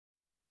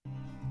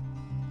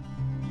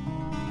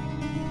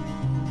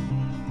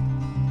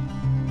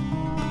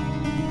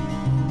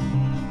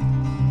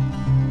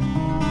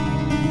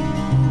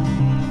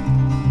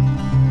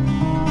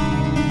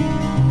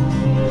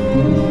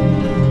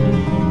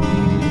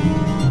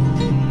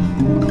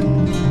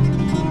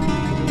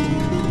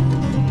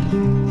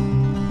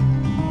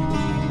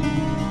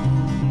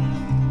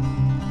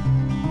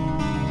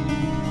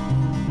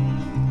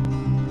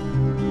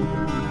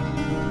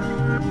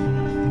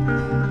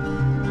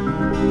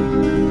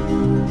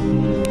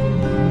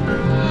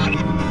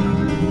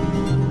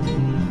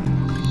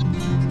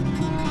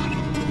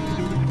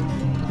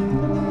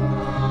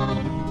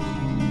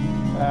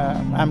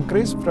I'm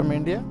Chris from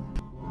India.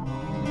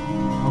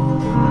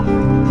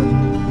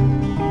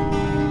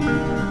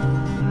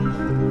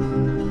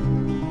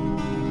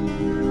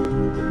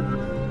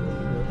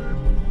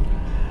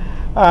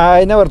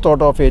 I never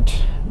thought of it.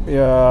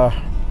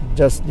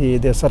 Just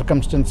the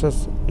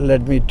circumstances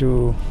led me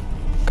to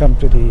come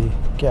to the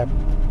cab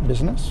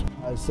business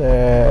as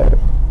a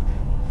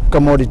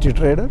commodity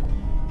trader.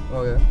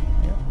 Oh yeah?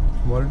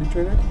 Commodity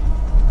trader?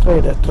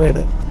 Trader.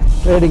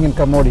 Trading in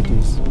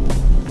commodities.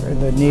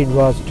 The need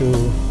was to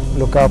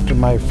look after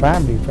my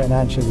family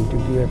financially, to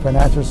give a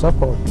financial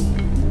support.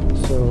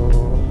 So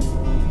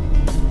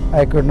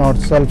I could not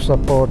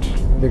self-support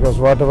because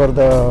whatever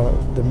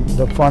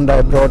the fund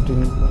I brought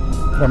in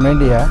from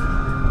India,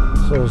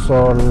 so it's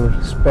all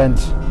spent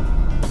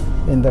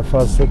in the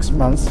first 6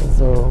 months.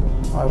 So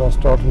I was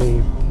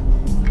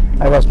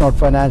not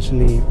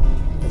financially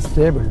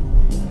stable.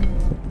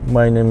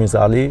 My name is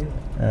Ali,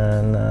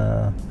 and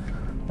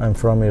I'm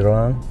from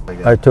Iran.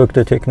 I took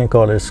the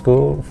technical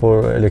school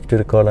for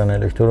electrical and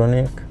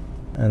electronic,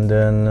 and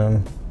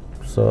then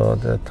so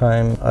at that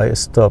time I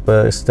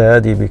stopped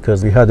study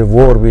because we had a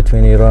war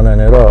between Iran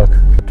and Iraq.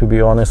 To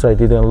be honest, I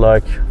didn't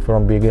like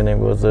from beginning.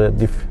 It was a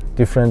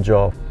different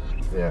job.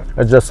 Yeah.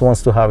 I just want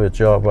to have a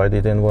job. I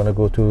didn't want to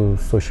go to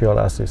social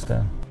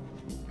assistant.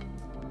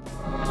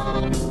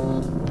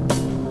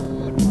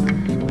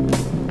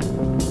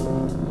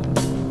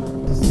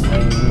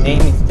 My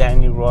name is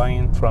Danny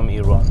Ryan from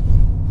Iran.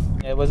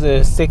 I was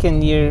a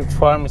second-year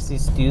pharmacy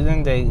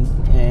student,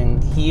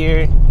 and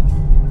here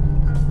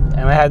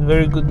I had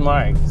very good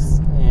marks.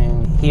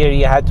 And here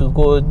you had to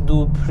go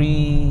do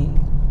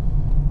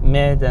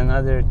pre-med and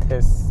other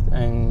tests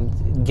and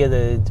get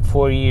a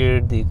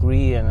 4-year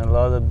degree and a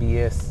lot of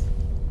BS.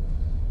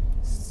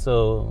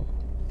 So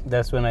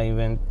that's when I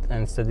went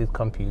and studied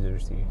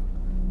computers here.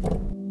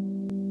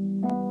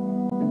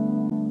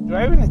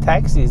 Driving a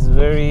taxi is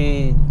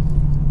very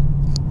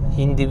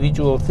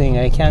individual thing.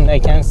 I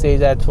can't say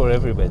that for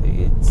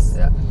everybody.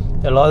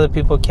 A lot of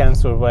people can't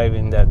survive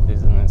in that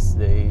business.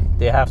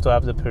 They have to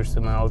have the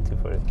personality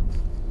for it.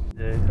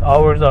 The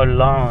hours are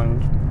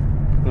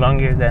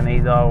longer than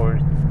 8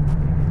 hours,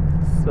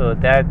 so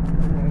that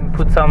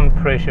puts some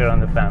pressure on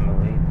the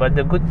family. But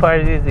the good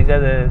part is you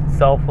got a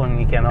cell phone,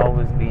 you can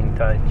always be in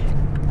touch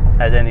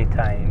at any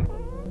time.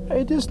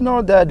 I just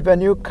know that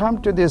when you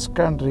come to this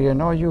country,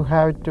 you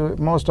have to,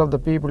 most of the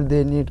people,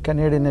 they need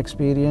Canadian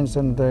experience,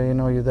 and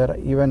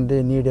even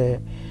they need a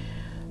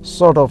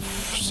sort of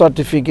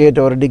certificate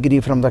or a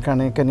degree from the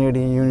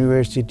Canadian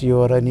university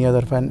or any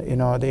other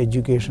the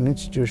education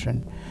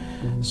institution.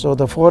 Mm-hmm. So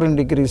the foreign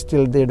degree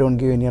still they don't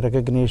give any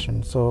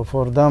recognition. So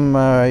for them,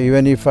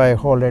 even if I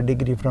hold a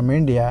degree from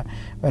India,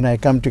 when I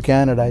come to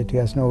Canada, it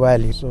has no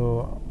value.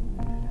 So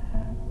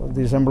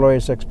these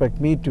employers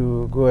expect me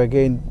to go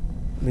again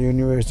the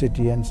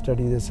university and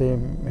study the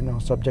same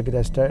subject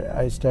I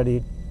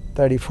studied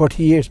 30-40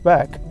 years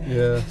back.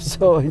 Yeah.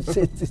 So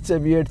it's a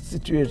weird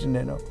situation,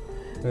 Yeah.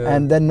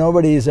 And then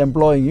nobody is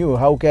employing you.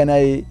 How can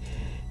I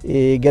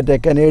get a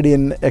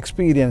Canadian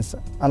experience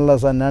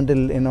unless and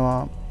until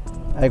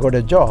I got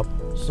a job?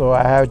 So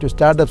I have to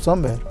start up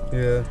somewhere.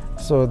 Yeah.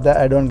 So that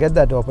I don't get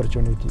that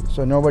opportunity.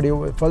 So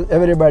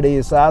everybody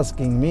is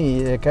asking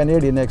me a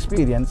Canadian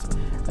experience,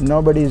 and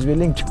nobody is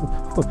willing to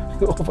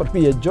offer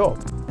me a job.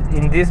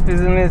 In this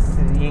business,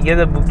 you get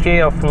a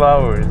bouquet of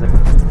flowers.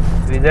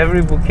 With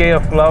every bouquet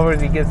of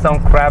flowers, you get some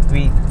crap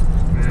weed.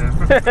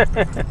 Yeah.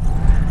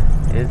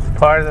 It's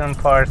part and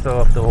parcel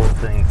of the whole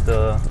thing.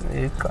 So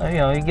you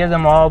get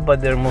them all,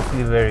 but they're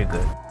mostly very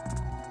good.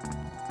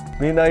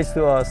 Be nice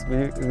to us.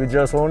 We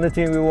just only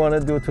thing we want to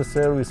do to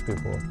service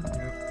people.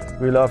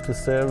 We love to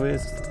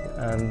service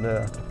and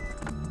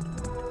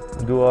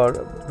do our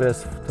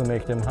best to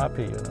make them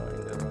happy.